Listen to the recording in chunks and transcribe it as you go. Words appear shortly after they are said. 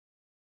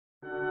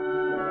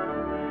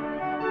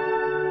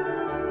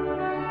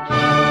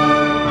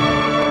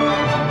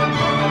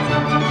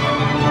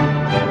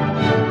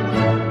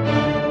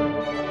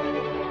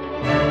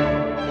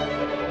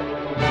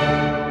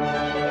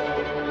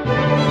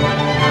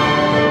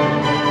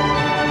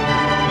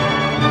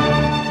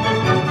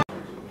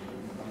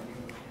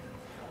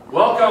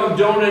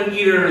Donut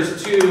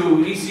Eaters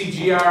 2,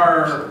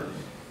 ECGR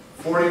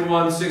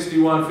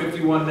 4161,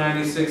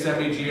 5196,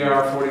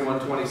 MEGR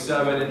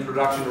 4127,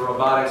 Introduction to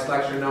Robotics,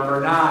 lecture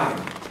number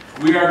 9.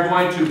 We are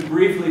going to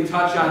briefly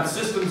touch on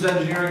systems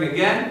engineering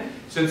again,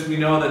 since we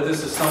know that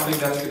this is something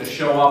that's going to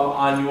show up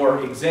on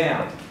your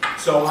exam.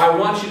 So I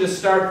want you to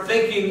start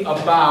thinking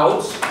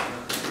about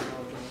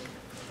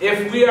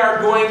if we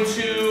are going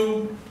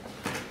to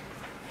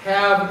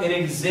have an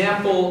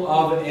example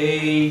of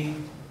a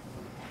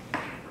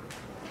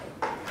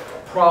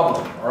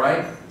problem, all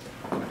right?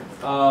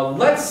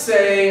 Let's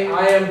say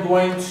I am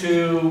going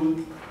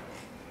to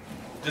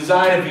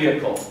design a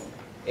vehicle.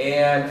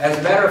 And as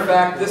a matter of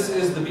fact, this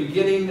is the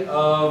beginning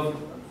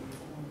of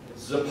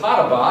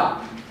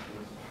Zapata.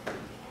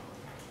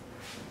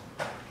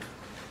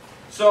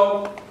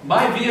 So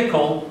my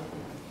vehicle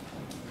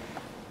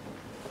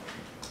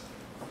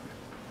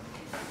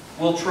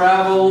will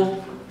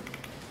travel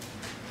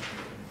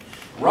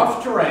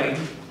rough terrain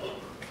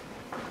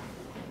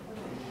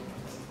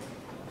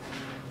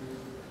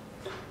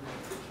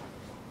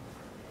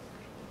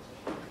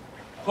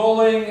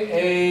pulling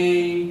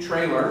a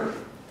trailer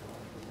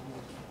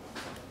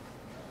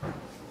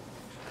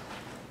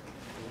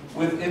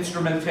with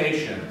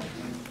instrumentation.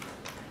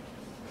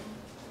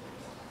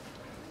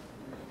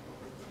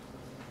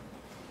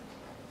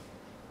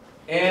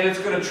 And it's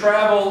going to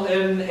travel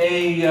in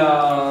a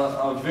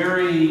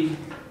very,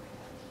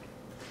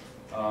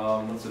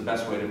 what's the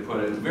best way to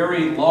put it,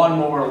 very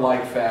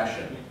lawnmower-like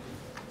fashion.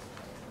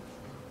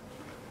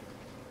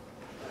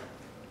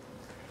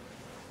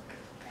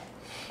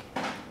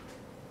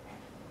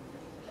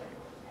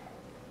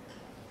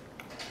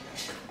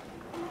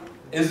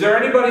 Is there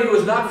anybody who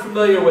is not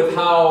familiar with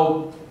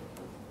how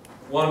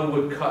one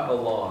would cut a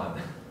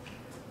lawn?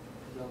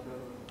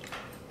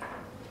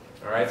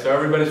 All right, so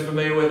everybody's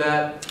familiar with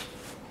that?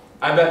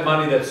 I bet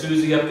money that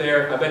Susie up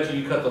there, I bet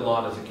you cut the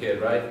lawn as a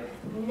kid, right?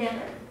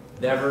 Never.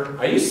 Never?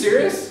 Are you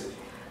serious?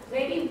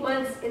 Maybe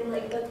once in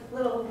like the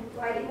little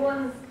riding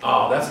ones.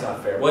 Oh, that's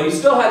not fair. Well, you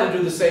still had to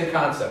do the same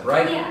concept,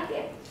 right? Yeah,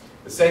 yeah.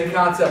 The same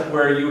concept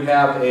where you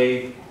have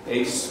a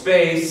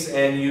space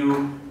and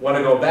you want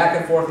to go back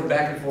and forth and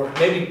back and forth.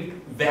 Maybe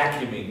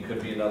vacuuming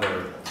could be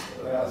another.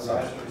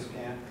 Raspers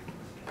can.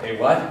 A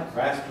what?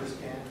 Raspers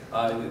can.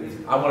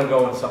 I want to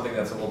go in something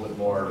that's a little bit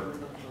more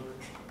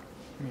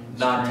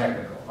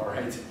non-technical, all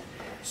right?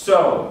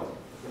 So,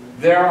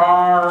 there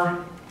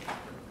are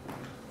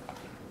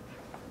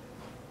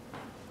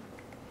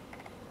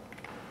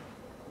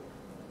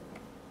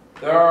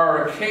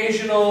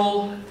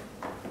occasional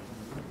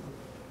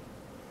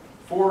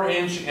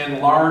 4-inch and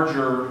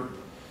larger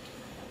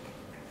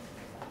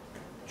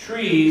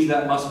trees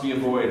that must be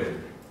avoided.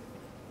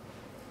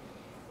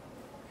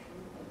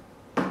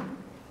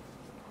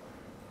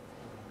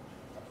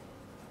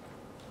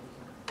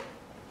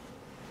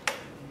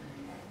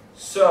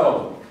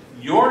 So,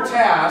 your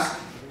task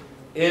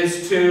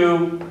is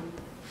to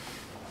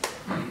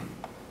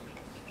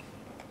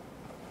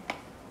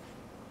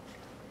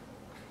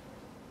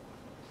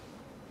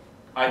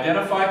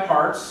identify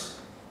parts,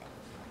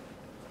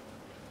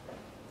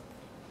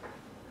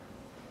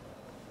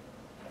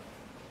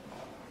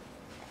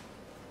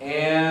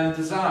 and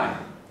design.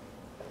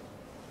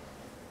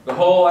 The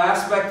whole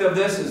aspect of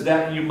this is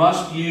that you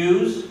must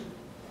use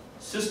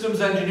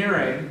systems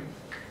engineering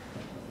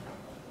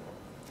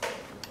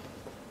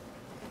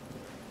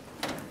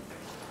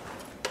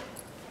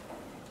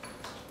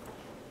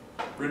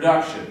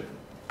reduction.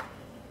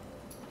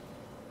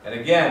 And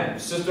again,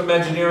 system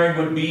engineering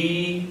would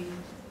be,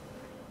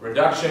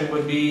 reduction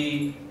would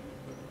be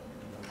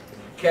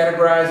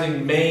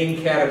categorizing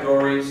main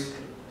categories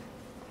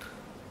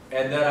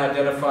and then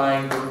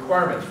identifying the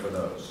requirements for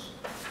those.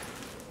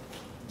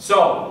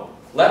 So,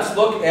 let's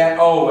look at,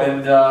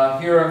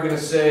 here I'm going to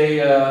say,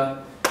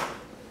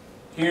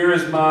 here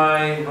is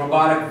my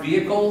robotic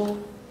vehicle,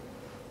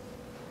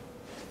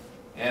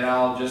 and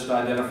I'll just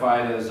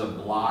identify it as a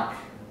block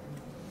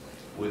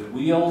with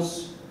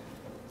wheels.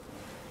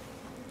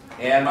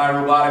 And my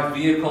robotic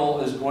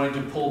vehicle is going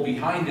to pull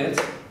behind it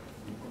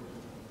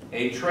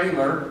a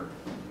trailer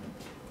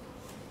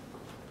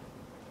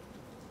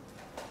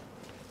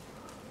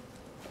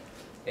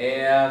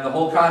and the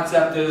whole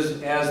concept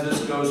is, as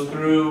this goes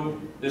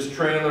through, this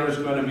trailer is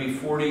going to be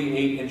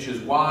 48 inches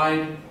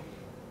wide,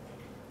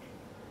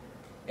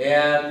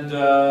 and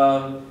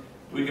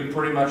we can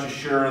pretty much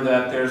assure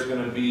that there's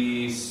going to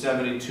be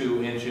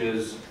 72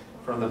 inches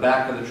from the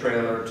back of the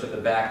trailer to the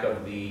back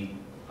of the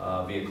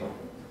vehicle.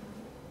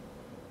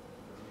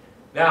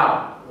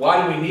 Now,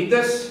 why do we need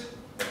this?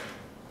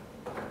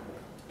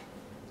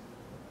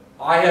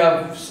 I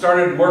have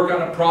started work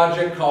on a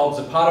project called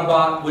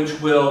Zapata,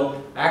 which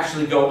will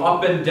actually go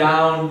up and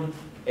down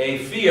a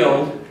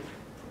field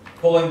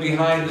pulling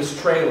behind this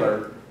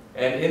trailer.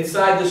 And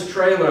inside this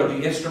trailer,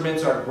 the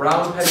instruments are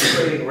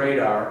ground-penetrating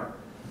radar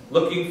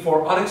looking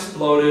for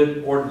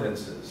unexploded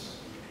ordnances.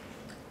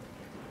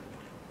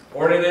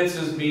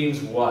 Ordnances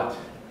means what?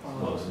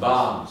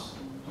 Bombs.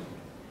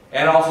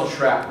 And also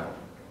shrapnel.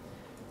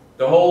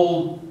 The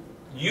whole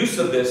use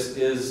of this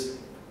is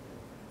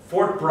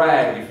Fort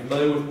Bragg, you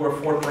familiar with where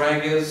Fort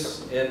Bragg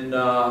is in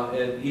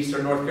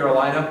eastern North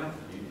Carolina?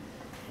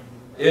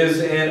 Is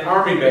an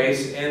Army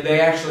base, and they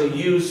actually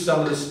used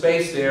some of the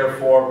space there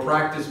for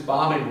practice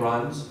bombing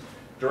runs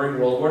during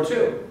World War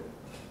II.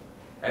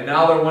 And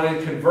now they're wanting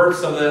to convert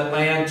some of that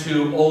land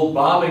to old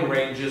bombing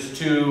ranges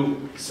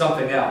to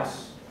something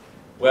else.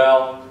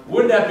 Well,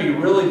 wouldn't that be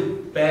really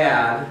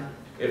bad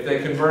if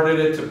they converted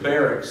it to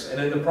barracks?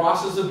 And in the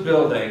process of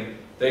building,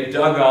 they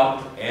dug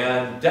up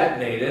and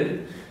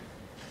detonated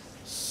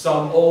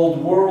some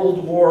old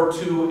World War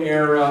II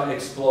era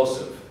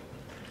explosive.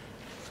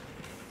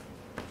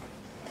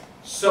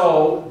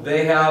 So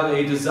they have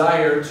a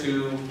desire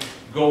to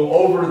go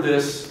over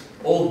this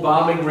old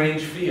bombing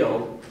range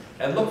field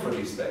and look for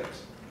these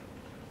things.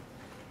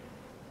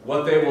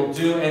 What they will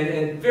do,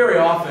 and very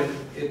often,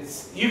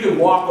 you can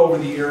walk over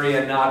the area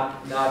and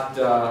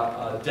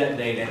not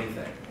detonate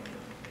anything.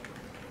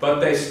 But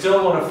they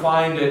still want to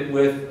find it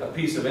with a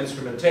piece of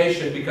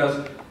instrumentation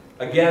because,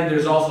 again,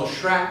 there's also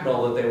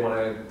shrapnel that they want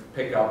to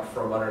pick up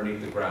from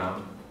underneath the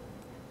ground.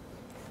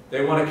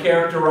 They want to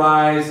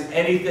characterize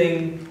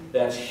anything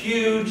that's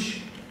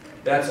huge,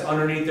 that's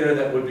underneath there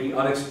that would be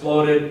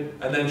unexploded,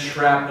 and then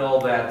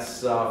shrapnel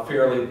that's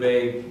fairly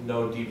big,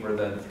 no deeper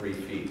than 3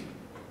 feet.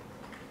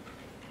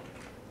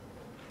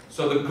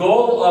 So the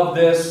goal of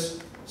this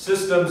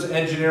systems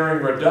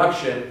engineering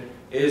reduction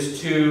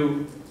is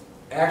to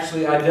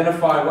actually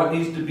identify what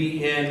needs to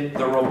be in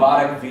the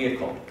robotic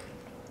vehicle.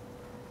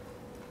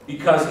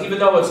 Because even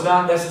though it's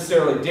not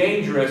necessarily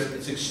dangerous,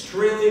 it's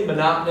extremely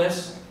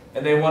monotonous,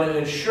 and they want to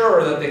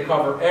ensure that they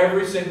cover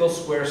every single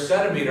square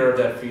centimeter of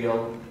that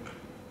field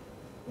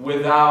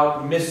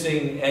without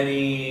missing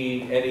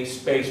any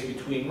space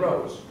between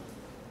rows.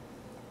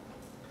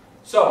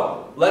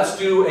 So let's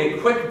do a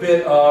quick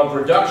bit of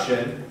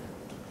reduction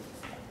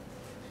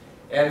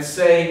and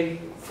say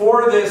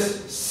for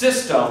this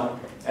system,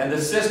 and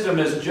the system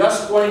is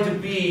just going to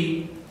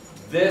be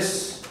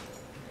this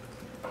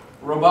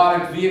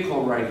robotic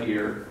vehicle right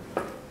here.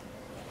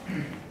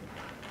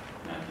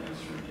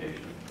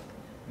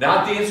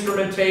 Not the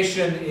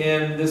instrumentation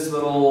in this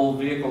little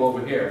vehicle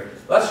over here.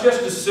 Let's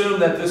just assume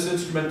that this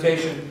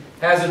instrumentation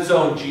has its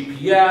own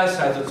GPS,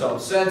 has its own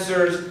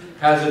sensors,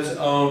 has its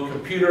own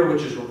computer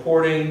which is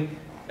recording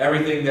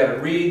everything that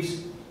it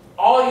reads.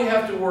 All you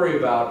have to worry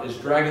about is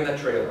dragging that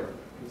trailer.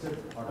 Is it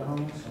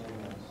autonomous or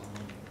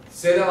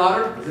Say that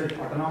louder. Is it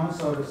autonomous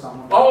or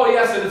someone? Oh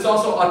yes, and it's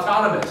also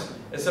autonomous.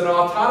 It's an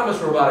autonomous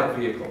robotic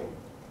vehicle.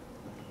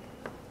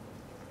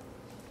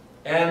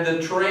 And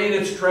the terrain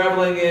it's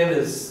traveling in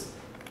is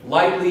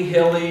lightly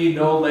hilly,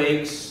 no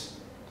lakes,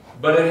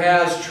 but it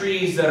has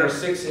trees that are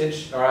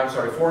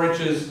 4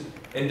 inches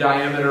in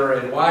diameter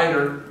and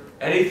wider.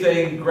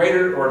 Anything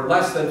greater or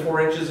less than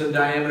 4 inches in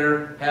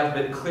diameter have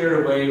been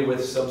cleared away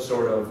with some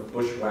sort of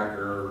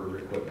bushwhacker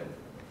equipment,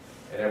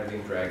 and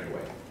everything dragged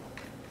away.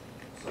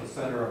 So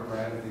center of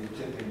gravity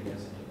tipping isn't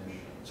an issue.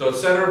 So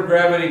center of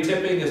gravity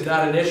tipping is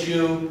not an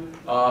issue.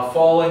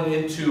 Falling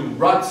into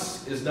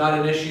ruts is not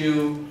an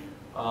issue.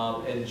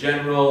 In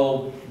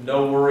general,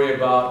 no worry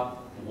about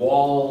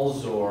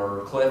walls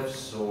or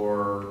cliffs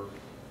or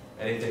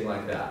anything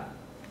like that.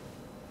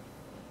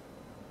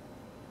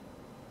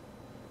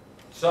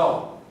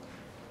 So,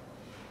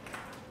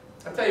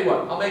 I'll tell you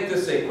what, I'll make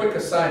this a quick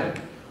assignment.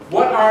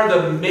 What are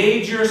the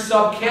major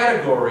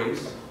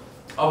subcategories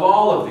of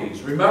all of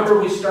these? Remember,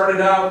 we started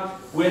out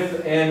with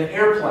an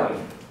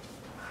airplane.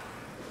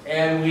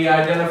 And we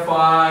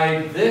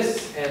identified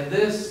this, and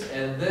this,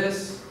 and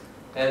this,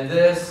 and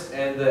this,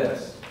 and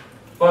this.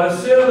 But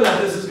assume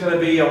that this is going to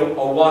be a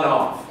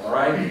one-off, all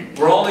right?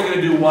 We're only going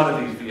to do one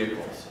of these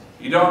vehicles.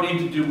 You don't need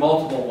to do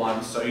multiple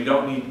ones, so you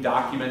don't need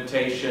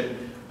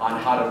documentation on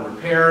how to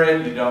repair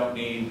it. You don't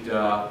need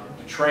to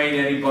train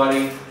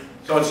anybody.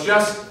 So it's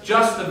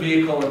just the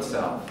vehicle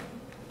itself.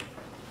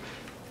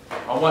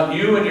 I want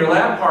you and your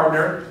lab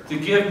partner to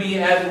give me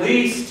at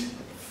least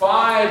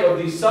 5 of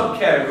these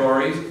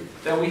subcategories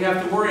that we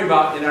have to worry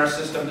about in our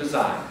system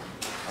design.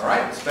 All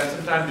right? Spend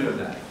some time doing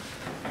that.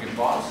 You can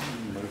pause.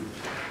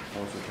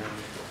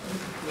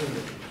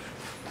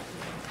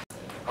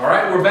 All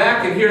right, we're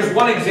back, and here's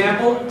one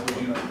example.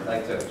 Would you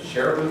like to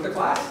share it with the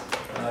class?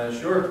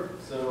 Sure.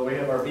 So we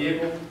have our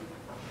vehicle,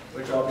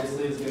 which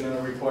obviously is going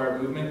to require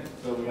movement.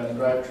 So we got the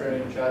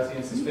drivetrain, chassis,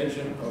 and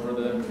suspension over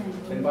the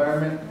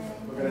environment.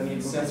 We're going to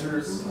need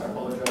sensors. I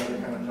apologize, I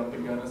kind of jumped the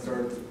gun and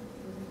started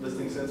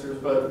listing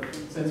sensors, but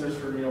sensors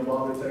for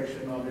bomb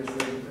detection,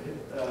 obviously,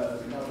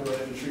 not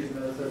related to trees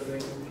and other sort of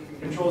things.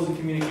 Controls and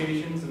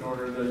communications in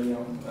order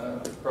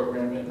to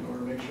program it in order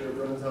to make sure it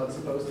runs how it's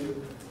supposed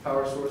to.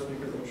 Power source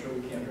because I'm sure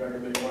we can't drag a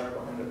big wire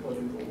behind it plugged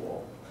into a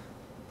wall.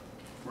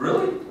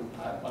 Really?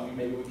 I mean,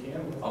 maybe we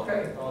can.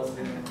 Okay. Unless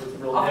it's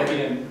real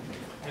heavy and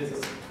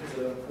it's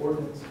a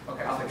ordinance.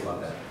 Okay, I'll think about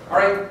that. All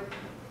right.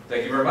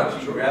 Thank you very much.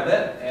 You can grab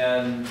that.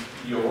 And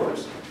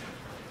yours?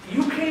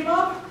 You came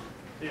up?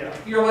 Yeah.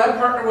 Your lab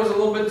partner was a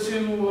little bit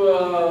too,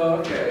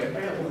 okay.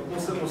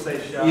 We'll say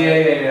shy.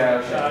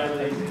 Yeah. Okay. Shy,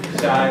 lazy.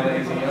 Shy,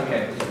 lazy,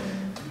 okay.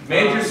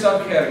 Major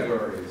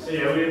subcategories.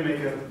 Yeah, we didn't make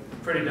a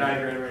pretty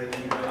diagram or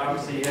anything, but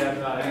obviously you have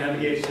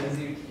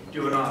navigation,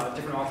 doing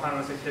different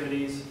autonomous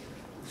activities,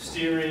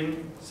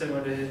 steering,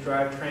 similar to his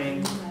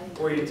drivetrain,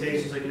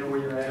 orientation, so you know where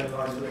you're at,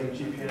 obviously like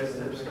GPS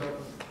type stuff.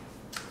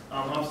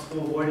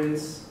 Obstacle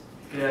avoidance,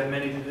 you have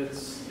many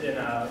that's in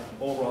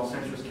overall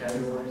sensors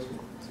categories.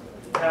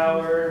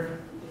 Power,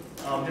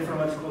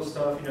 different electrical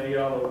stuff, you know, you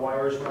got all the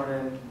wires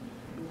running,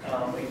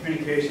 and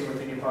communication, we're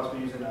thinking possibly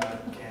using a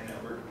CAN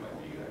network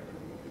might be good.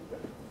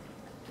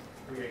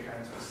 We get kind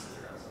of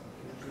specific on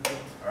something.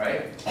 All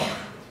right.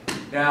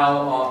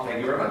 Now, thank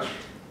you very much.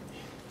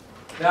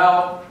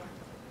 Now,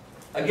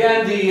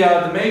 again,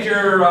 the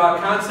major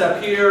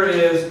concept here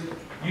is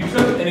you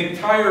took an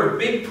entire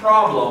big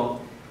problem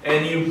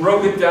and you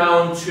broke it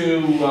down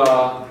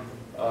to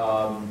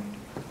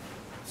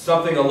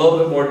something a little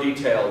bit more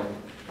detailed.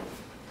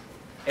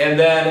 And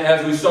then,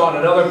 as we saw in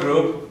another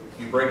group,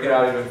 you break it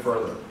out even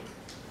further.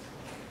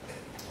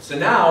 So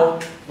now,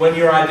 when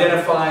you're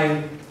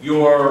identifying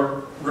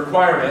your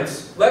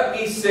requirements, let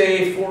me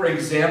say, for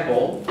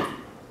example,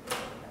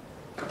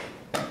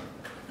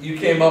 you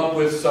came up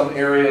with some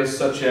areas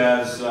such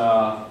as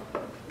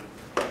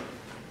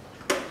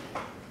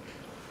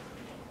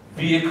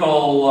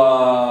vehicle,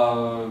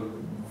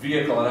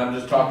 and I'm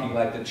just talking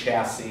like the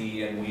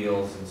chassis and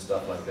wheels and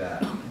stuff like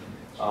that.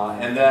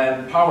 And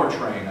then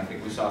powertrain, I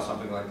think we saw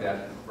something like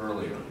that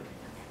earlier.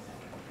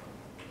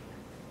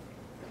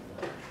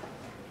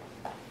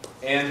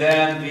 And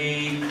then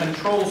the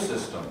control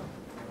system.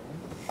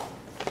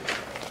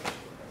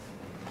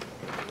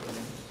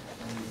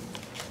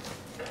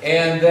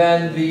 And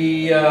then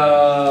the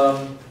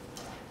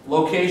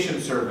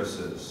location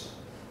services.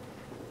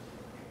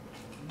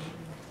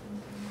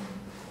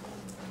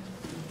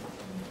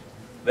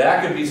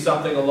 That could be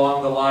something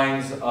along the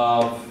lines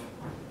of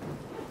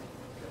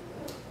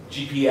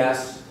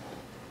GPS,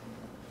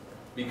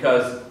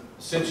 because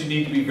since you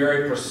need to be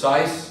very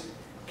precise,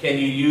 can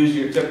you use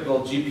your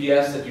typical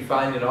GPS that you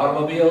find in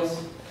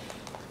automobiles?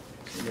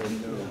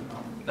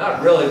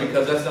 Not really,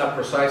 because that's not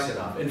precise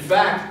enough. In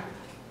fact,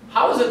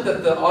 how is it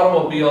that the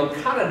automobile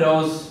kind of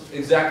knows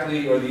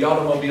exactly, or the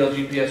automobile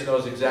GPS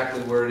knows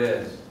exactly where it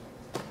is?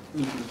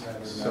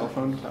 Cell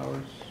phone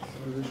towers,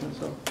 position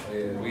cell.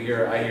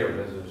 I hear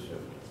business.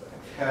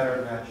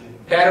 Pattern matching.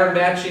 Pattern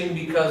matching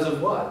because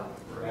of what?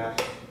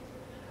 Reaction.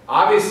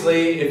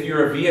 Obviously, if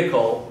you're a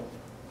vehicle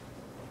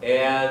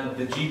and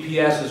the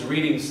GPS is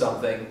reading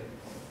something,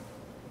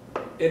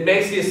 it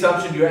makes the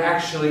assumption you're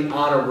actually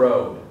on a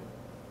road.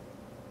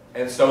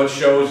 And so it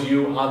shows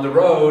you on the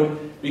road,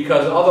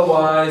 because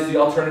otherwise the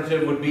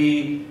alternative would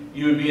be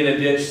you would be in a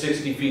ditch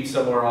 60 feet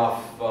somewhere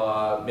off,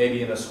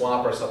 maybe in a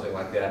swamp or something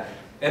like that.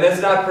 And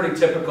it's not pretty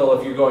typical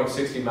if you're going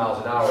 60 miles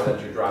an hour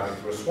that you're driving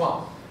through a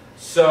swamp.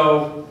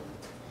 So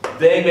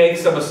they make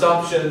some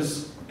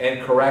assumptions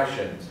and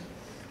corrections.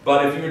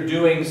 But if you're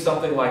doing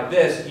something like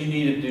this, you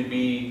need it to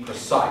be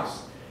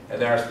precise. And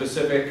there are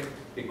specific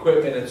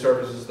equipment and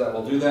services that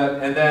will do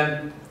that. And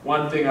then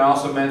one thing I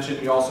also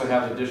mentioned, you also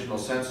have additional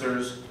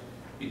sensors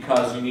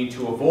because you need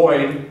to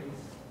avoid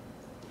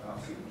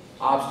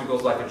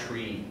obstacles like a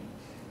tree.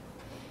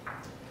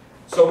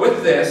 So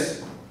with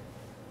this,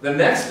 the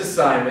next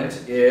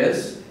assignment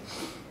is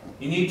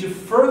you need to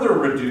further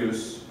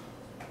reduce.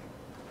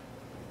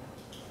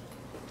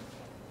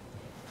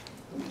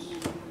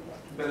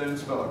 But I didn't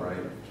spell it right.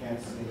 Can't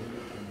see.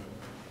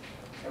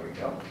 There we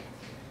go.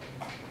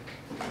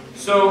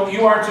 So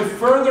you are to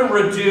further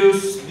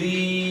reduce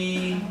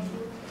the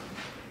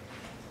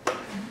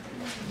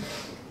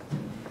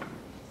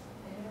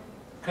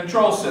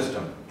control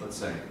system, let's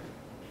say.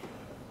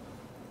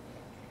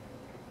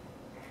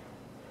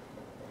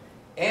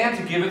 And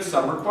to give it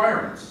some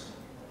requirements.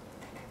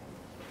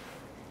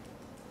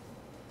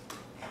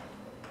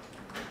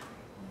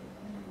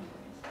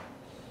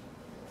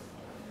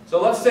 So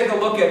let's take a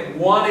look at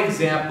one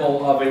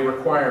example of a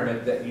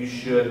requirement that you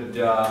should,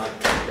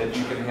 that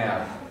you can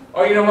have.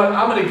 Oh, you know what?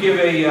 I'm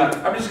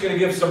just going to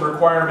give some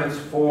requirements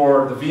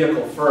for the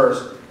vehicle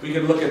first. We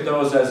can look at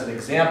those as an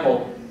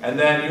example, and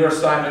then your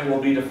assignment will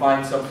be to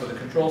find some for the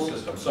control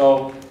system.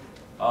 So,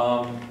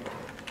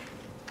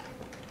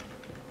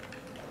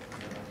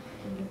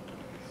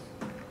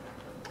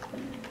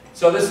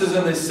 this is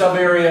in the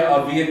sub-area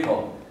of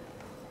vehicle.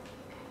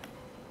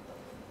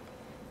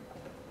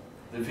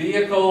 The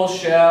vehicle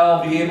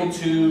shall be able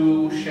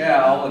to,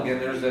 again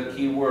there's a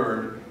key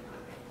word,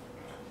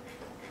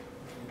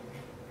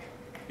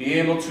 be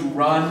able to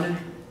run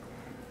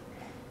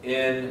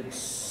in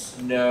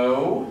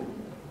snow,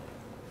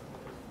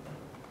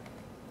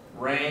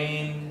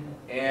 rain,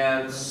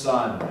 and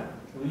sun.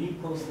 Will you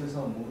post this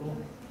on Moodle?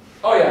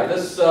 Oh yeah,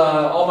 this,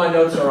 all my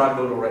notes are on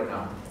Moodle right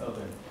now.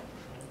 Okay.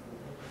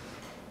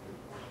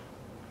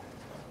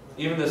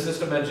 Even the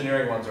system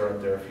engineering ones are up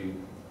there if you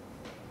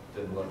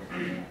didn't look.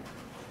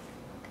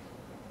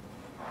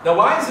 Now,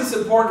 why is this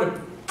important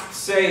to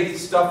say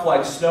stuff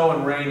like snow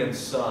and rain and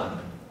sun?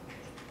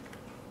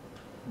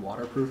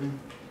 Waterproofing?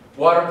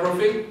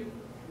 Waterproofing?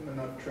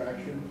 Enough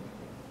traction.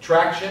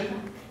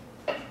 Traction?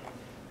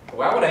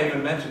 Why would I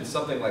even mention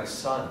something like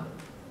sun?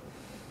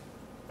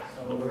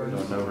 Don't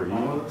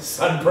overheat.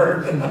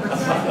 Sunburn.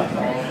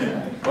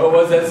 What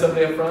was that,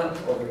 somebody up front?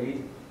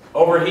 Overheat.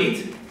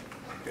 Overheat?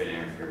 Could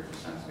interfere with the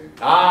sensor.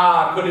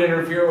 Ah, could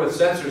interfere with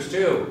sensors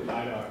too.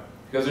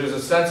 Because there's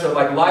a sensor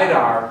like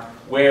LiDAR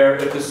where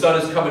if the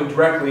sun is coming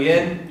directly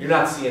in, you're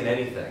not seeing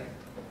anything.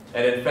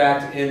 And in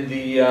fact, in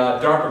the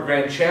DARPA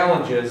Grant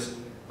Challenges,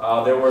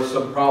 there were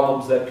some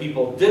problems that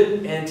people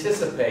didn't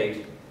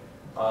anticipate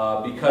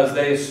because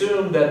they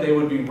assumed that they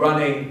would be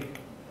running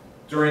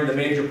during the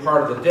major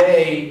part of the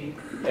day,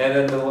 and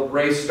then the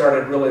race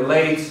started really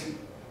late,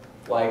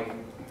 like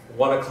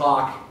 1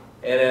 o'clock.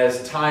 And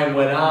as time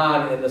went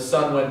on and the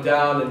sun went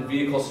down and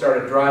vehicles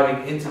started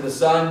driving into the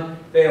sun,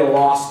 they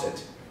lost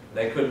it.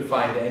 They couldn't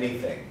find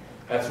anything.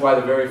 That's why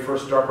the very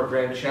first DARPA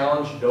Grand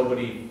Challenge,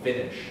 nobody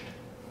finished.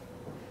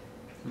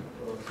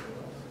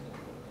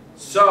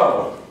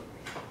 So,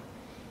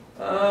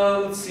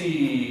 let's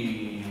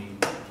see.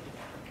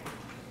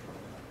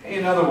 Hey,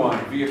 another one,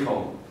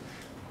 vehicle.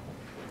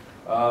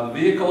 The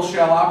vehicle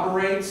shall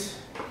operate.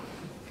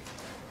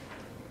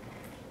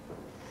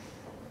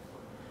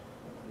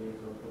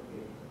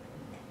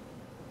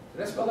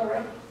 Did I spell that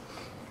right?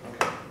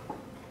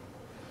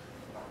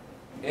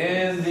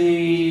 Okay. In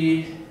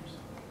the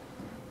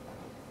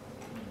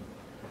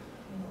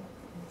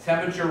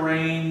temperature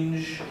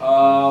range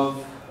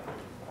of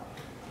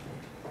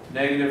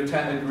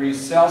 -10 degrees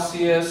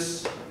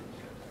Celsius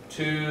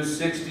to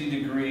 60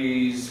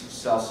 degrees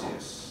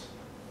Celsius.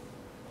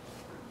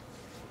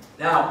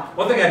 Now,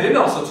 one thing I didn't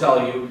also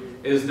tell you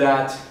is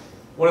that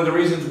one of the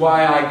reasons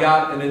why I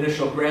got an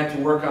initial grant to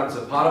work on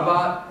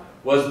Zapata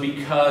was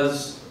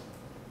because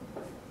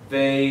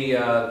they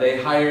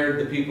hired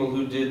the people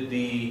who did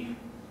the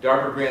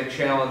DARPA Grant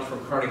Challenge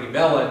from Carnegie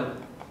Mellon,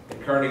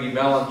 and Carnegie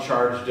Mellon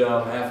charged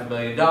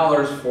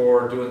 $500,000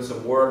 for doing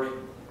some work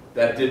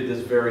that did this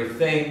very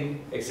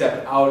thing,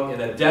 except out in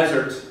a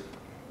desert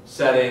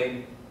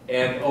setting.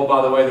 And oh,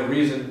 by the way, the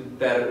reason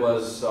that it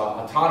was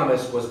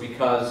autonomous was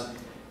because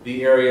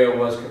the area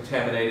was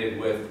contaminated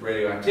with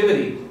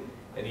radioactivity,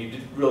 and you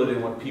really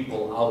didn't want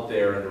people out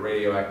there in the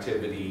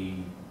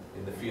radioactivity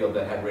in the field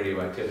that had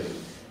radioactivity.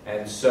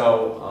 And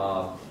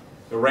so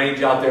the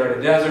range out there in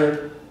the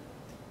desert,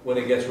 when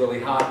it gets really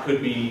hot,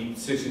 could be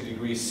 60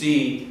 degrees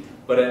C,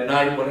 but at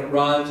night when it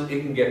runs,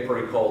 it can get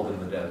pretty cold in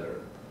the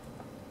desert.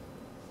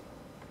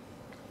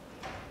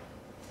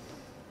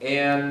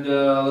 And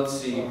let's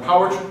see,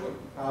 How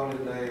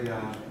did they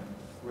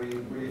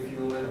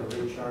refuel it or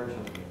recharge it?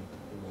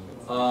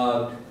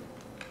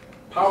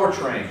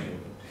 Powertrain.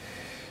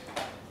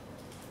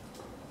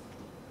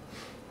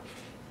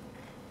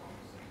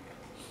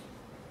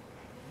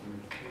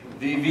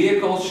 The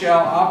vehicle shall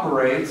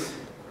operate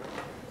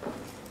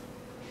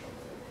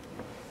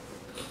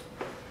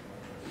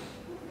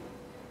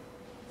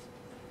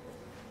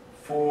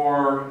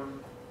for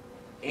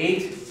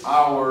 8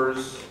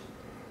 hours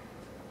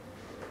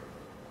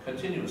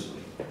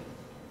continuously.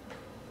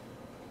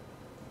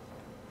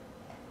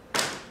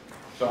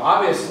 So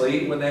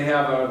obviously, when they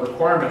have a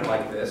requirement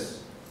like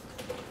this,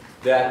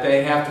 that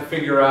they have to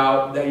figure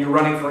out that you're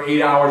running for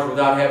 8 hours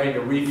without having to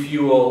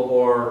refuel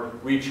or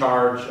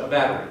recharge a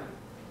battery.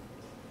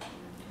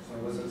 So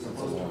was it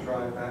supposed to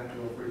drive back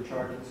to a free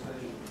charging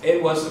station?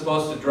 It was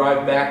supposed to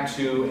drive back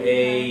to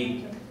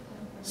a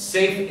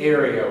safe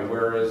area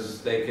where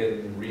they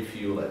can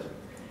refuel it.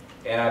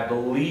 And I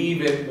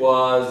believe it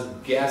was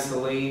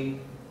gasoline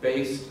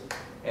based,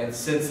 and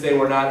since they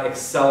were not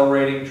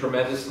accelerating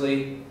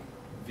tremendously,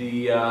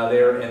 they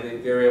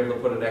were able to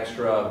put an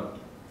extra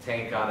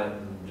tank on it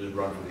and just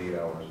run for the 8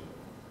 hours.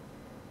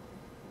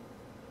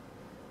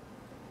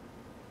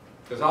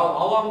 Because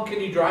how long can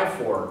you drive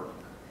for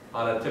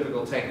on a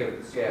typical tank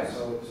of gas?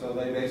 So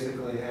they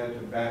basically had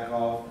to back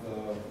off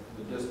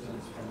the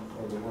distance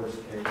for the worst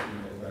case and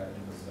get back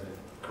to the safe.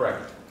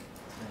 Correct.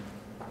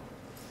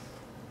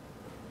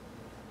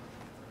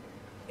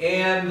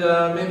 And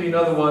maybe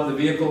another one, the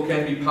vehicle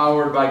can be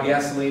powered by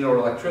gasoline or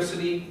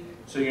electricity,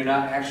 so you're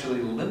not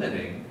actually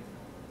limiting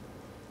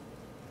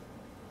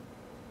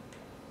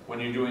when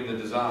you're doing the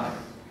design.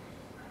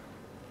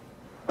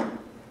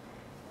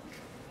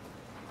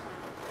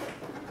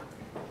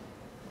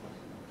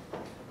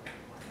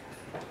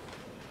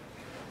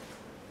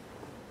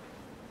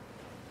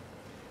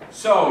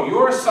 So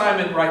your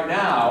assignment right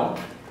now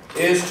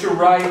is to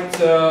write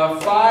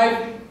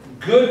 5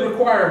 good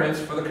requirements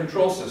for the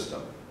control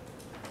system.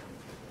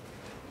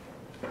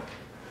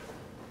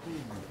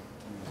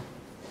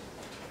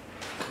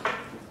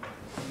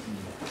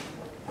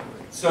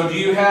 So do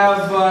you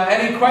have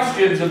any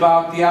questions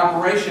about the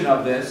operation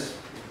of this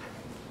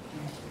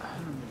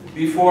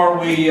before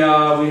we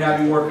have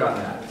you work on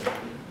that?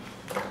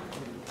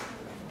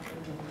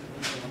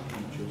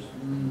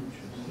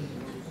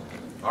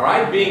 All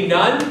right, being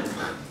none,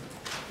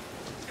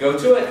 go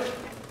to it.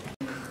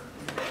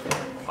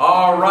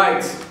 All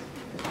right,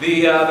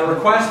 the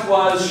request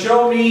was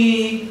show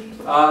me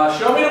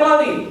the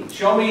money.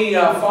 Show me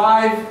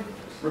 5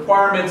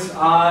 requirements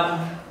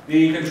on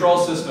the control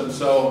system.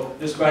 So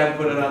just go ahead and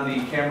put it on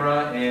the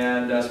camera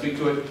and speak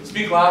to it.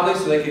 Speak loudly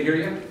so they can hear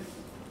you.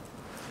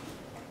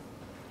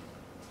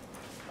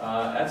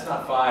 That's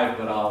not 5,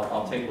 but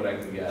I'll take what I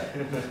can get.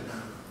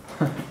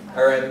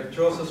 All right, the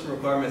control system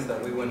requirements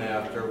that we went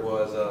after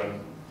was,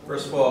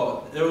 first of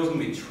all, there was going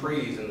to be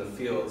trees in the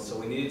field, so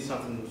we needed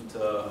something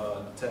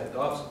to detect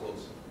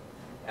obstacles,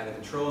 and the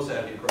controls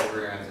had to be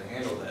programmed to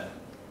handle that.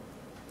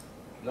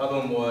 Another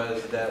one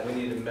was that we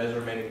needed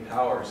measuring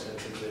power,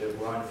 since it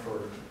would run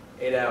for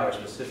 8 hours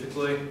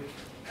specifically,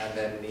 and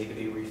then need to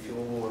be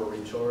refuelable or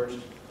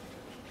recharged.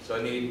 So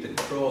I needed the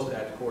controls to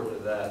act according to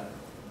that.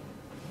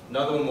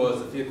 Another one was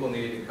the vehicle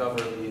needed to cover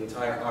the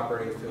entire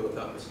operating field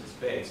without missing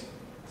space.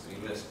 So you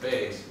miss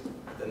space,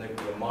 then there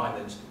could be a mine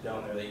that's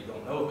down there that you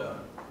don't know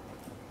about.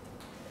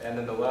 And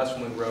then the last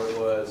one we wrote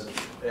was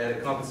they had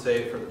to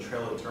compensate for the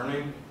trailer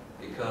turning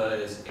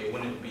because it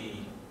wouldn't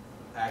be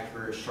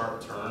accurate,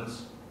 sharp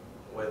turns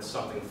with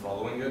something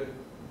following it.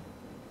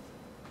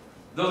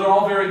 Those are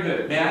all very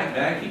good. May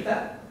I keep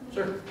that?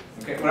 Sure.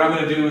 Okay, what I'm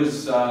going to do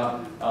is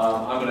I'm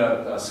going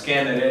to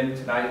scan it in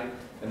tonight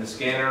in the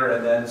scanner,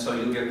 and then so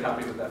you'll get a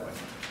copy of it that way.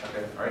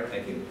 Okay, all right,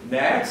 thank you.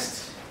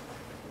 Next.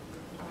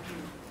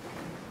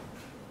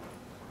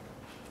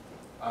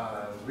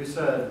 We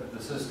said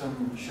the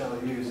system shall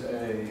use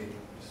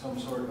some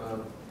sort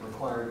of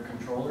required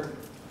controller.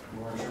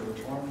 We weren't sure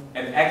which one.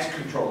 An X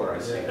controller, I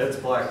see. It's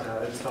blacked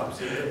out. It's top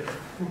secret.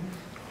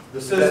 The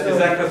Is system.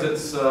 that because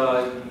it's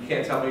you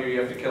can't tell me or you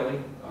have to kill me?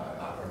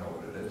 I don't know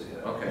what it is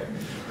yet. Okay.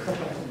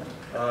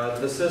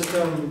 The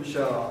system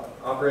shall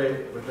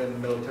operate within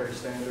military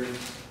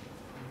standards.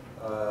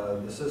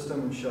 The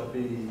system shall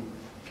be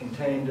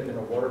contained in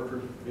a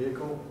waterproof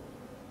vehicle.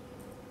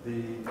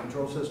 The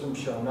control system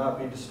shall not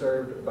be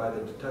disturbed by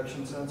the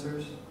detection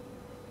sensors.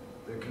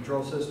 The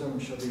control system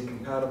shall be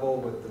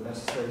compatible with the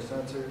necessary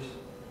sensors.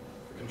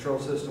 The control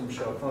system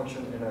shall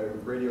function in a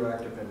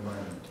radioactive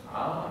environment.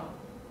 Ah.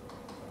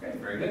 Okay,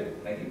 very good.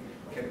 Thank you.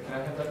 Can I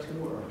have that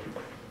too,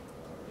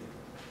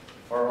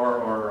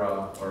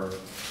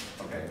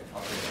 okay,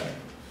 I'll take that.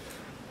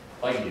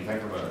 Thank you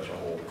very much.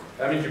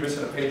 That means you're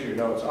missing a page of your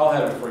notes. I'll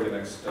have it for you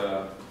next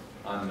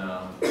on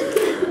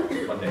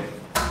Monday,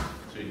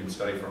 so you can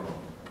study for a moment.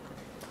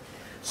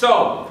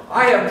 So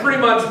I have pretty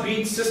much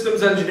beat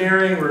systems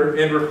engineering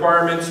in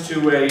requirements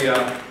to a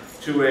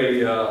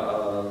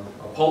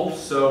pulp.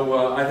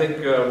 So I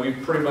think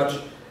we've pretty much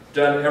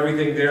done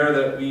everything there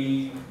that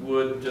we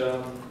would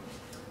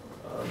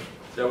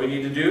that we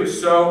need to do.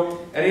 So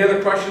any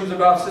other questions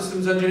about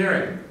systems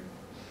engineering?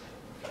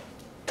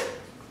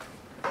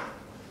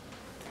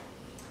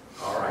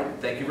 All right,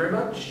 thank you very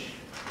much.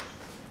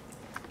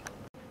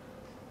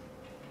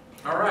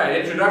 All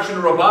right, introduction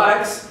to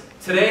robotics.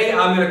 Today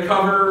I'm going to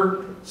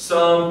cover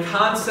some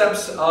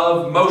concepts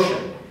of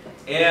motion,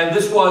 and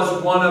this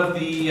was one of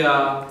the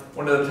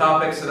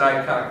topics that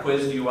I kind of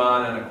quizzed you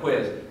on in a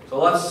quiz. So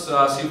let's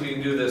see if we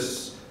can do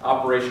this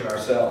operation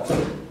ourselves.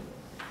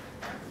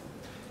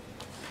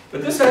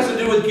 But this has to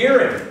do with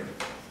gearing.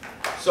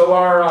 So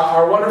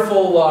our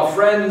wonderful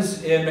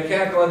friends in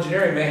mechanical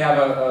engineering may have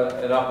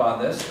an up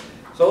on this.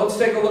 So let's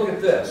take a look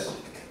at this.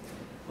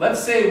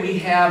 Let's say we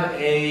have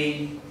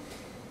a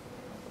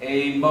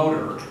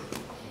motor,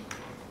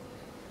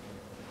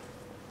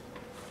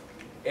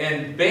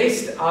 and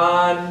based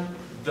on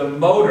the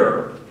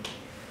motor,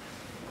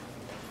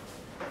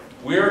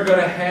 we're going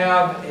to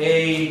have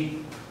a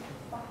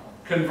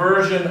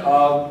conversion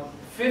of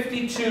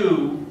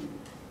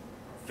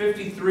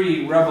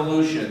 53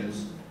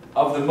 revolutions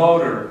of the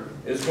motor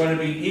is going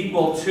to be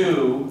equal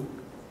to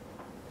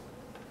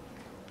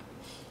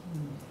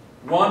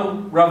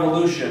 1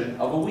 revolution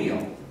of a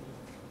wheel.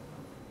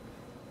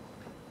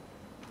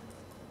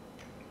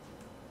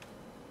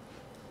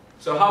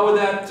 So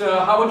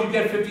how would you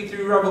get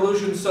 53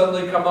 revolutions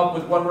suddenly come up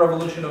with 1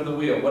 revolution of the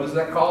wheel? What is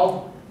that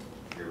called?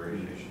 Gear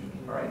ratio.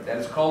 All right, that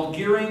is called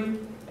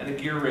gearing and a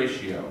gear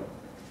ratio.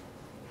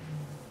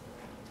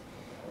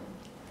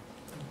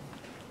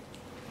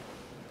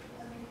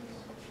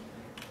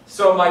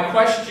 So my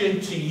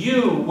question to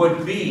you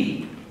would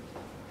be,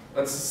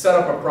 let's set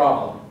up a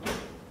problem.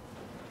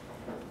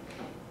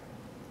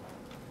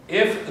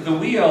 If the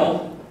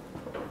wheel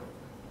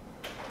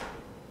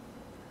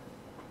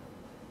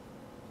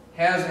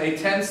has a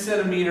 10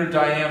 centimeter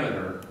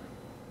diameter,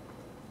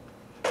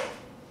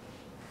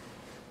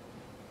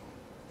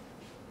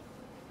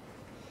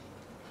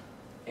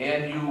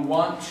 and you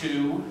want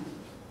to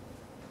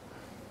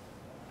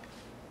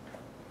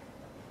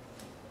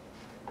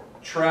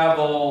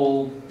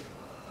travel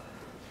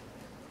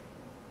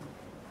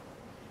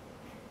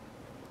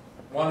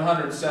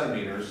 100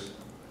 centimeters,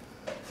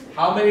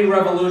 how many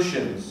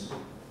revolutions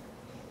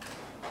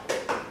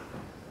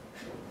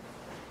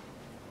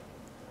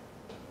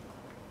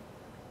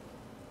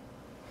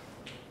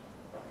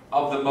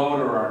of the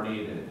motor are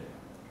needed?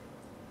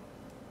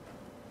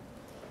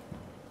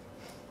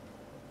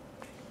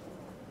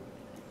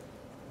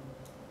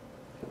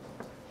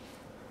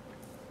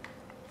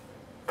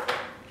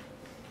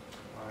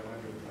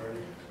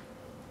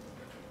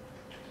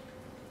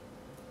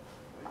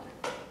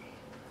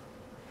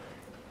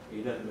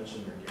 He doesn't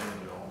mention your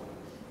gearing at all.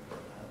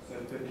 So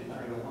 53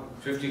 to 1.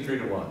 53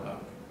 to 1. Are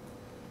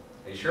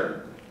you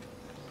sure?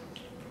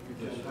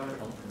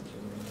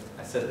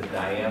 I said the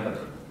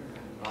diameter.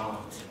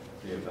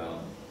 Be about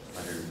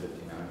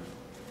 159.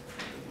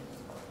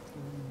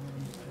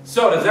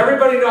 So does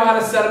everybody know how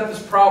to set up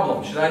this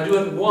problem? Should I do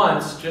it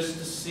once just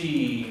to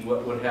see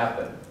what would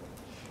happen?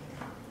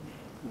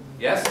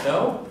 Yes?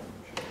 No?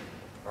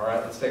 All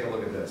right, let's take a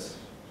look at this.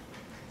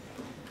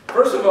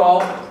 First of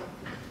all,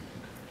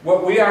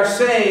 what we are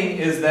saying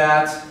is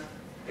that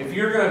if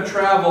you're going to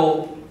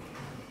travel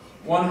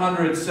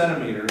 100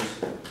 centimeters,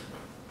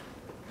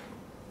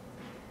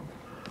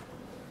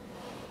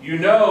 you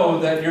know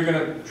that you're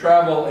going to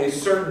travel a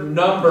certain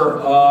number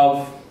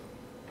of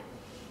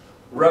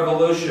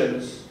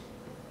revolutions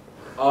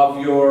of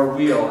your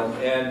wheel.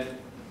 And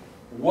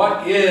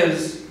what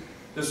is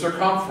the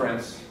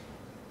circumference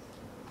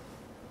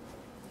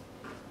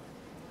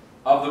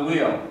of the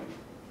wheel?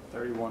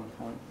 31.4.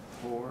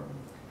 All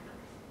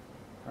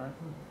right.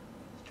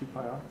 2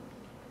 pi r.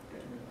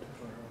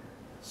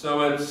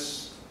 So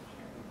it's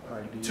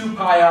Pi d. 2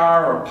 pi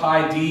r or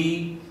pi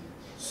d.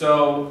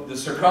 So the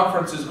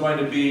circumference is going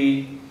to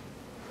be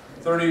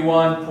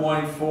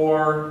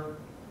 31.4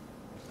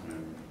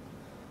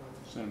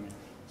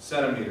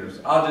 centimeters.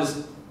 I'll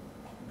just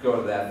go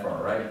to that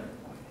far, right?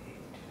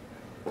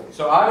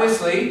 So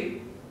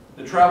obviously,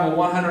 to travel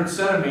 100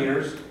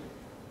 centimeters,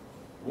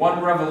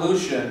 one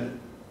revolution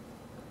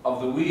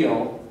of the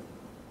wheel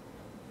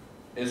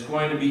is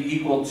going to be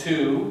equal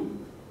to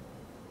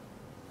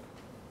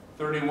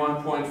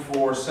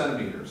 31.4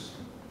 centimeters.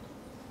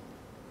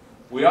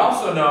 We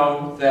also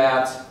know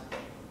that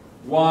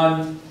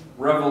one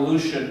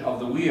revolution of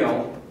the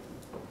wheel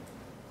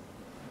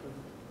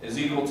is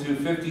equal to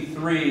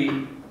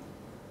 53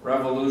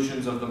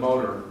 revolutions of the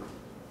motor.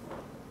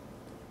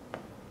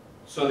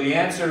 So the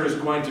answer is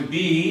going to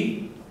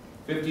be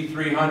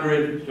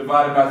 5,300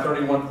 divided by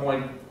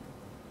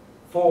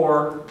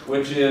 31.4,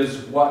 which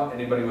is what?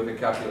 Anybody with a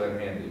calculator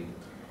handy?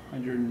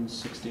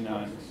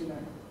 169.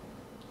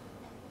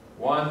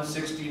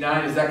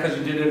 169. Is that because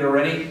you did it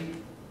already?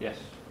 Yes.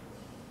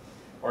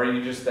 Or are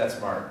you just that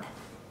smart?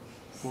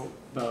 Well,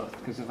 both,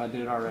 because if I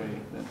did it already,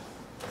 then.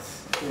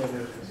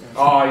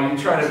 Oh, you're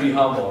trying to be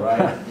humble,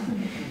 right?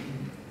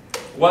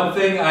 One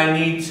thing I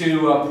need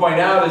to point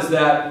out is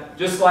that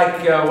just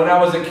like when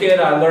I was a kid,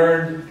 I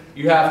learned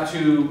you have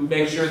to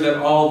make sure that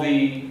all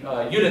the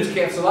units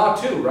cancel out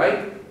too,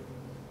 right?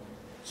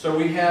 So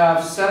we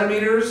have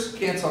centimeters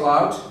cancel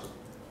out,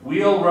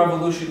 wheel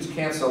revolutions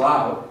cancel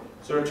out.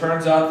 So it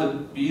turns out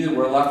that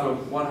we're left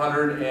with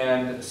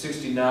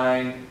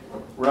 169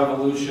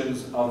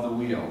 revolutions of the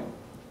wheel.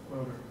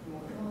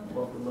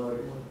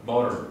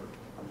 Motor.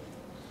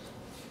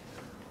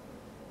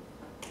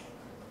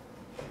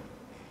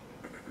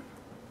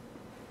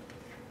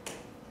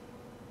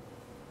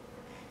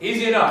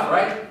 Easy enough,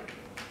 right?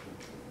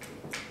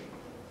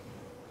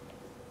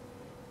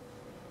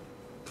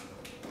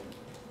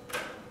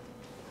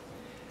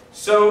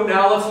 So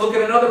now let's look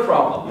at another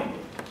problem.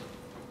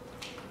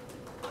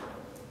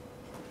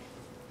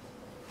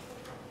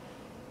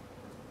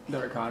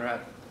 Dr.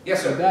 Conrad.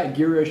 Yes, So sir. that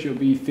gear ratio would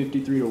be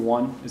 53 to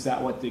 1. Is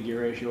that what the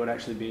gear ratio would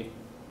actually be?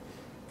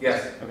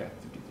 Yes. Okay,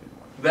 53 to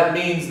 1. That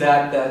means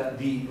that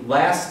the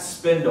last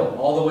spindle,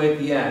 all the way at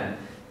the end,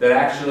 that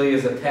actually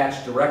is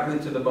attached directly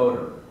to the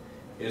motor,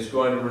 is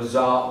going to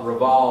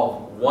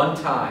revolve one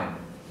time,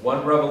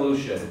 one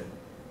revolution,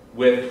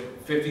 with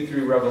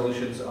 53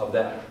 revolutions of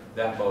that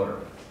motor.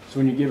 So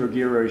when you give a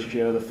gear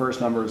ratio, the first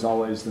number is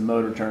always the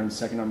motor turns,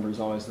 second number is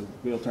always the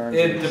wheel turns?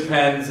 It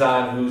depends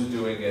on who's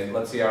doing it.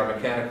 Let's see, our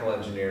mechanical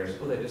engineers.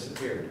 Oh, they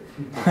disappeared.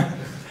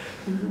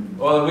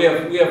 Well, we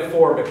have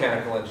 4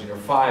 mechanical engineers,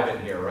 5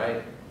 in here,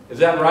 right? Is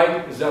that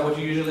right? Is that what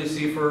you usually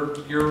see for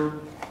gear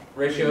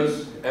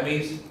ratios,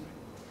 MEs?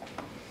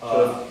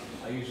 I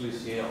usually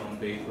see it on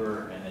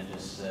paper and it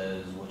just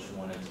says which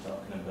one it's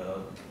talking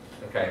about.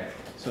 Okay.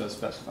 So it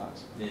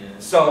specifies. Yeah.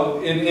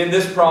 So in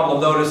this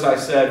problem, notice I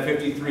said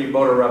 53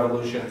 motor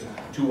revolutions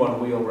to 1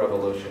 wheel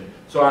revolution.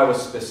 So I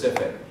was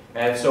specific.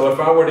 And so if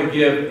I were to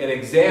give an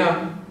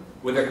exam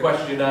with a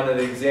question on an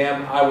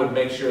exam, I would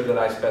make sure that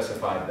I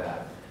specified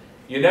that.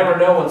 You never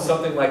know when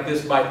something like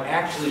this might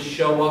actually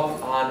show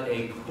up on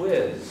a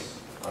quiz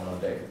on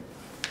Monday.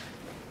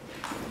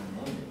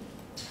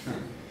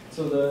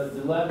 So the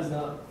lab is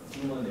not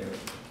due Monday, right?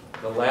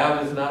 The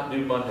lab is not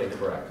due Monday,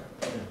 correct?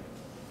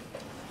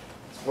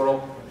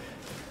 Squirrel.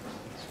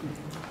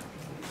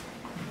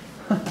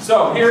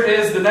 So here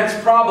is the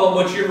next problem,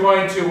 which we're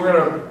going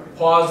to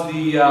pause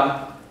the,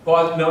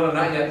 no,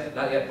 not yet,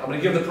 not yet. I'm going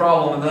to give the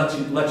problem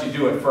and let you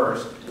do it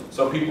first.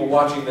 So people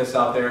watching this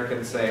out there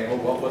can say, oh,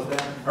 what was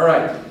that? All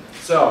right,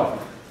 so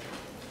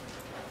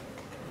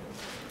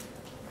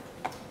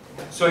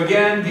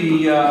again,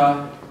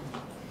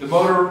 the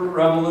motor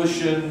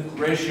revolution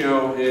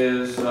ratio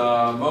is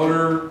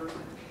motor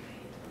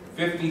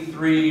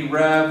 53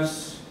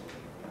 revs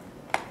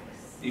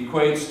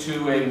equates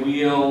to a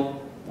wheel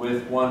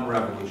with 1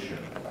 revolution.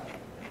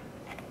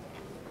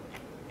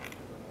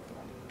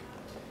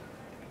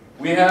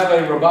 We have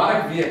a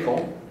robotic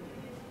vehicle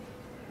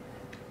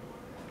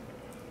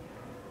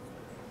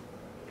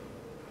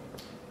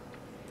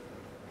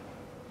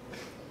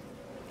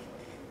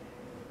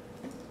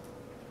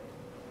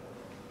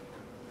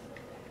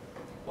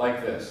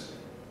like this,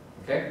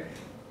 okay?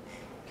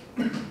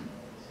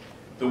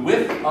 The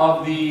width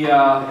of the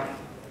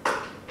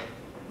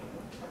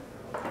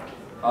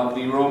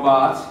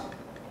robot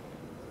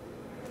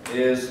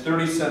is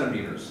 30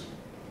 centimeters.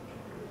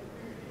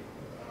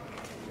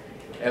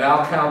 And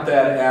I'll count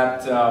that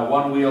at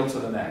one wheel to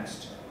the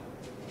next.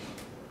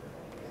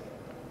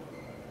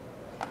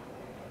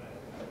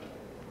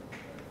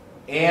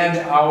 And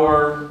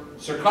our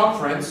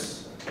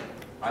circumference,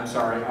 I'm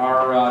sorry,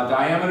 our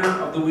diameter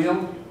of the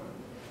wheel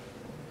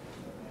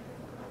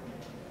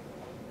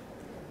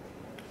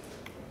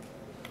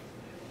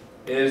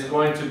is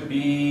going to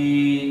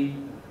be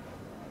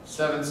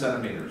 7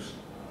 centimeters.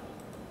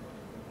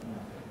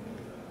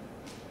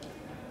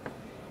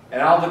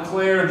 And I'll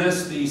declare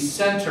this the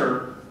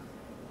center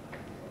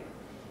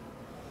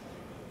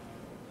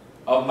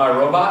of my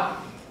robot.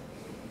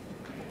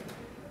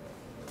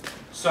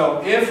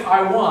 So if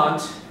I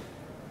want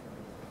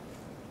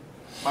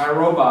my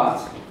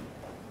robot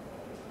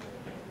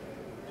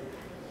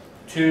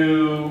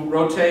to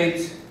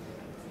rotate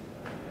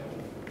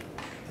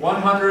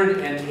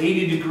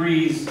 180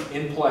 degrees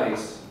in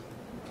place,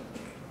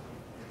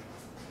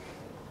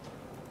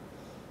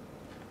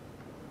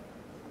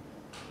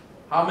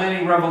 how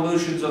many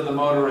revolutions of the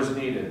motor is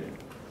needed?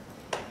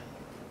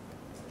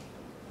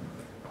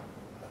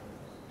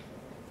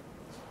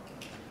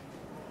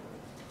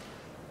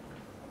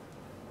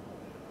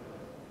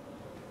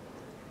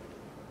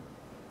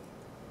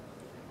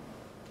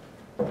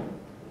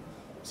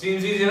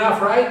 Seems easy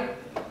enough, right?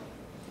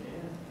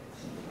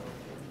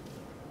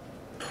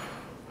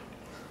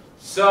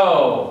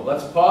 So,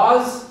 let's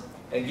pause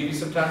and give you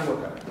some time to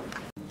work on it.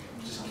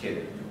 Just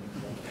kidding.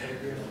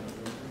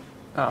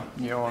 Oh,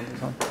 you don't want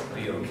this one?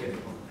 Be okay.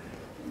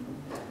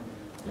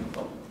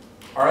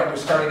 All right, we're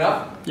starting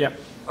up? Yeah.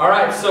 All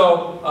right,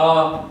 so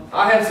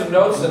I had some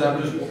notes and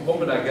I'm just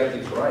hoping I get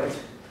these right.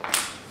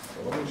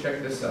 So let me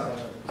check this out.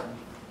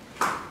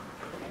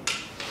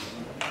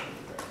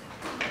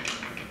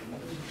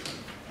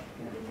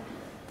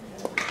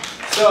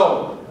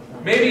 So,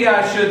 maybe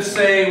I should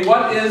say,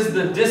 what is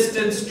the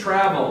distance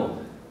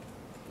traveled?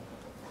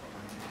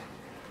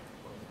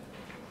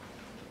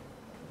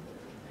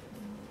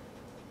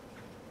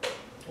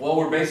 Well,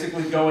 we're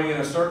basically going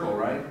in a circle,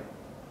 right?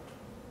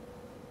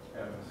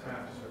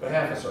 But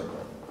half a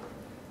circle.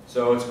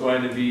 So it's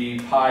going to be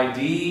pi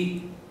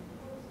d,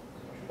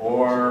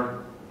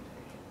 or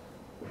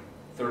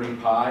 30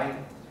 pi.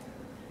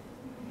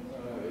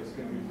 It's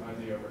going to be pi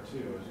d over 2,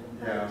 isn't it?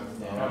 Yeah.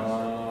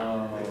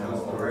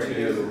 Because the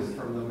radius is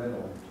from the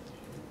middle.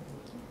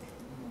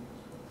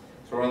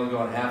 So we're only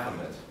going half of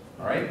it,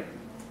 all right?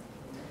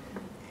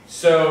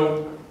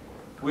 So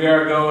we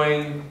are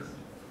going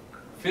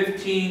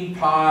 15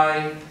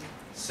 pi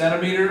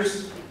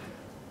centimeters.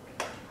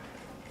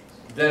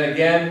 Then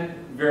again,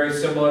 very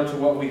similar to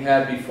what we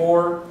had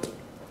before.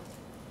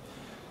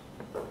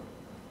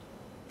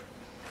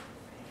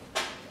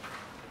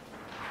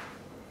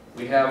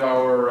 We have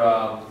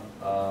our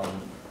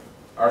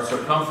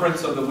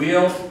circumference of the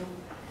wheel.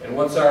 And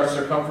what's our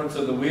circumference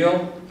of the wheel?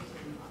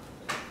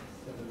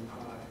 7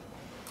 pi.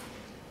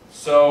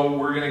 So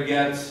we're going to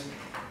get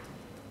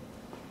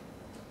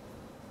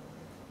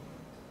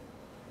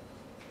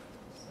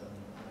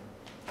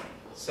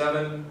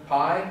 7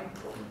 pi.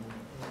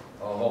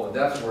 Oh, hold on,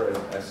 that's where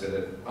I said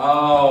it.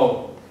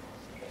 Oh,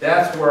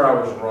 that's where I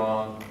was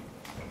wrong.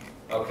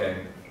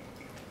 Okay.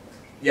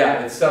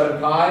 Yeah, it's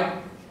 7 pi.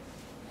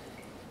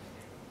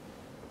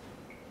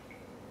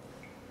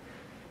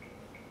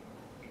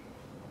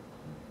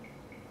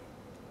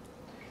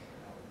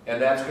 And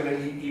that's going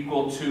to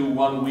equal to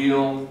 1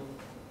 wheel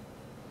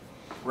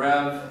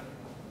rev.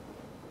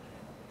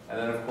 And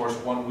then, of course,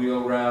 1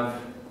 wheel rev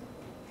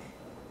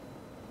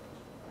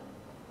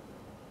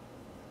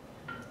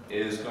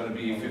is going to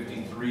be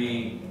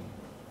 53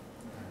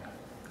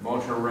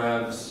 motor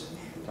revs.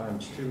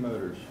 Times 2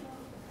 motors.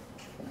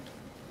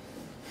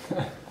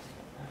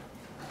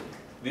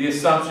 The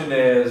assumption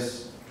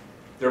is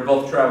they're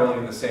both traveling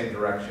in the same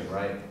direction,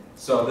 right?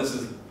 So this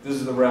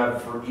is the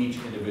rev for each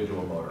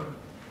individual motor.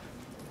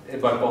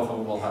 But both of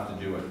them will have to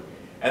do it.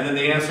 And then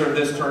the answer of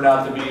this turned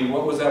out to be,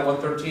 what was that,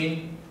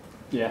 113?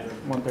 Yeah,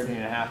 113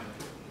 and a half.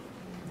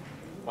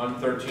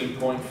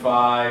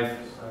 113.5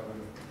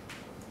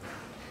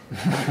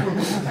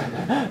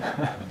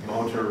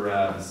 motor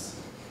revs.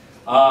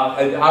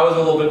 I was a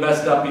little bit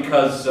messed up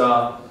because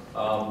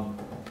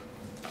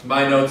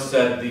my notes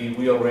said the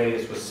wheel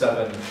radius was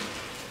 7,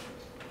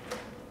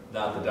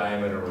 not the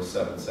diameter was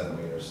 7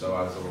 centimeters, so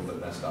I was a little bit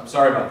messed up.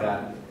 Sorry about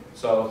that.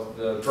 So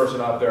the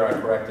person out there, I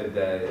corrected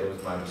that it was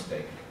my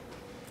mistake.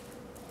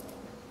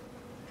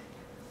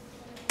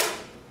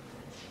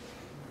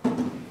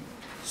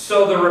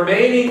 So the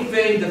remaining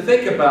thing to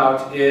think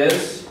about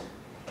is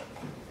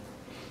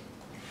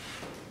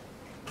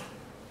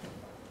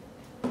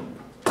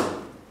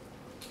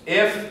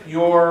if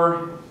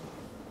your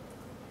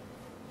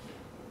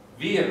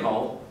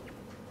vehicle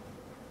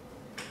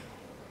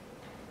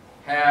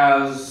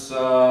has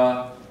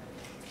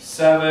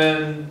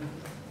 7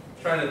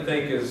 trying to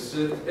think,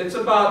 it's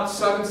about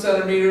 7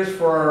 centimeters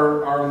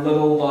for our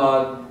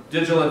little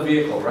Digilant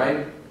vehicle,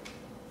 right?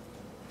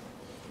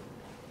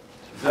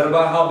 Is that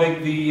about how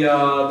big the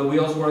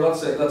wheels were?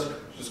 Let's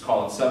just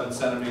call it 7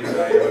 centimeter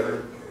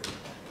diameter.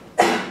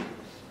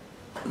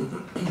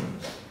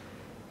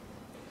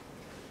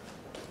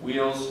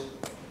 Wheels.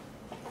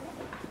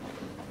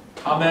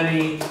 How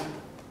many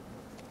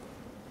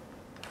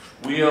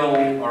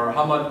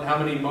how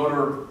many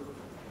motor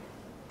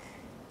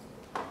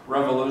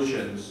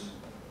revolutions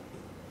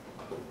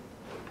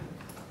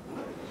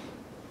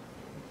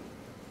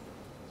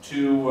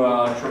to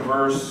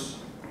traverse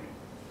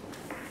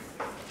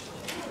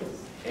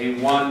a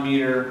 1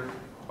 meter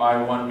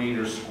by 1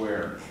 meter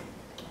square?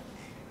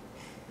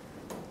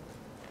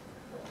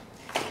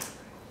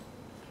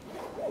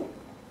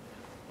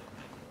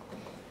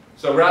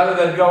 So rather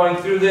than going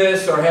through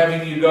this or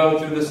having you go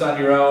through this on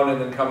your own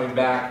and then coming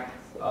back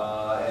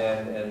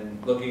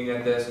and looking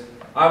at this,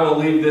 I will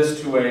leave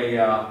this to a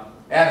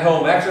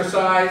at-home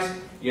exercise.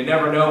 You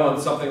never know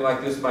when something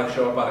like this might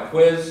show up on a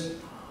quiz.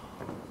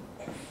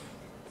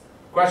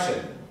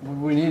 Question?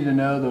 We need to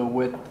know the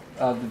width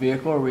of the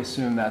vehicle, or we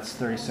assume that's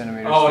 30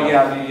 centimeters? Oh still?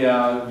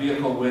 yeah, the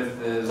vehicle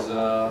width is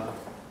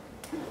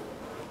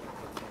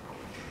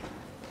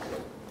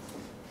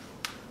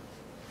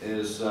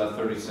is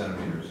 30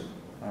 centimeters.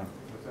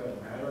 Does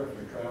that matter if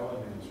you're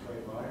traveling in a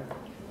straight line?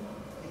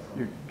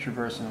 You're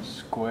traversing a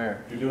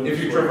square. If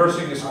you're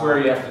traversing a square,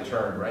 you have to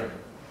turn, right?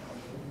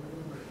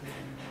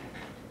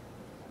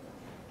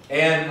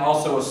 And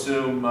also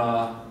assume,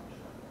 Or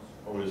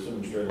we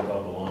assume straight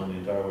above the line the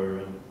entire way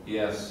around?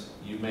 yes,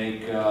 you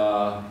make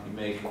 4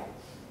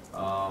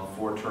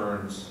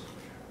 turns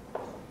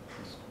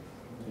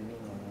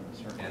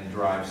and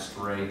drive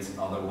straight.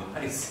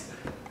 Otherwise,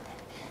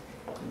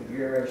 The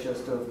gear ratio is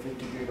still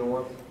 53 to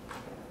 1.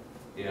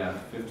 yeah,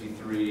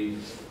 53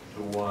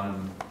 to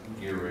 1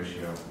 gear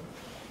ratio.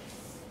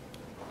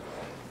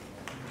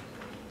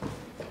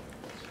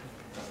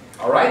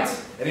 All right.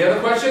 Any other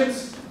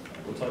questions?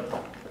 What type?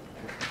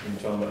 Are you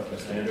talking about a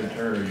standard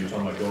turn, or are you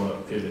talking about going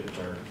up pivot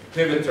turn?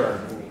 Pivot turn.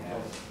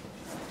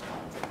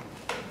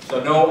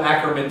 So no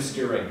Ackerman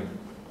steering.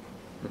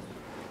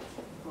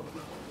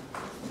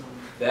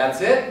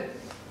 That's it.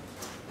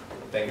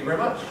 Thank you very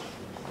much.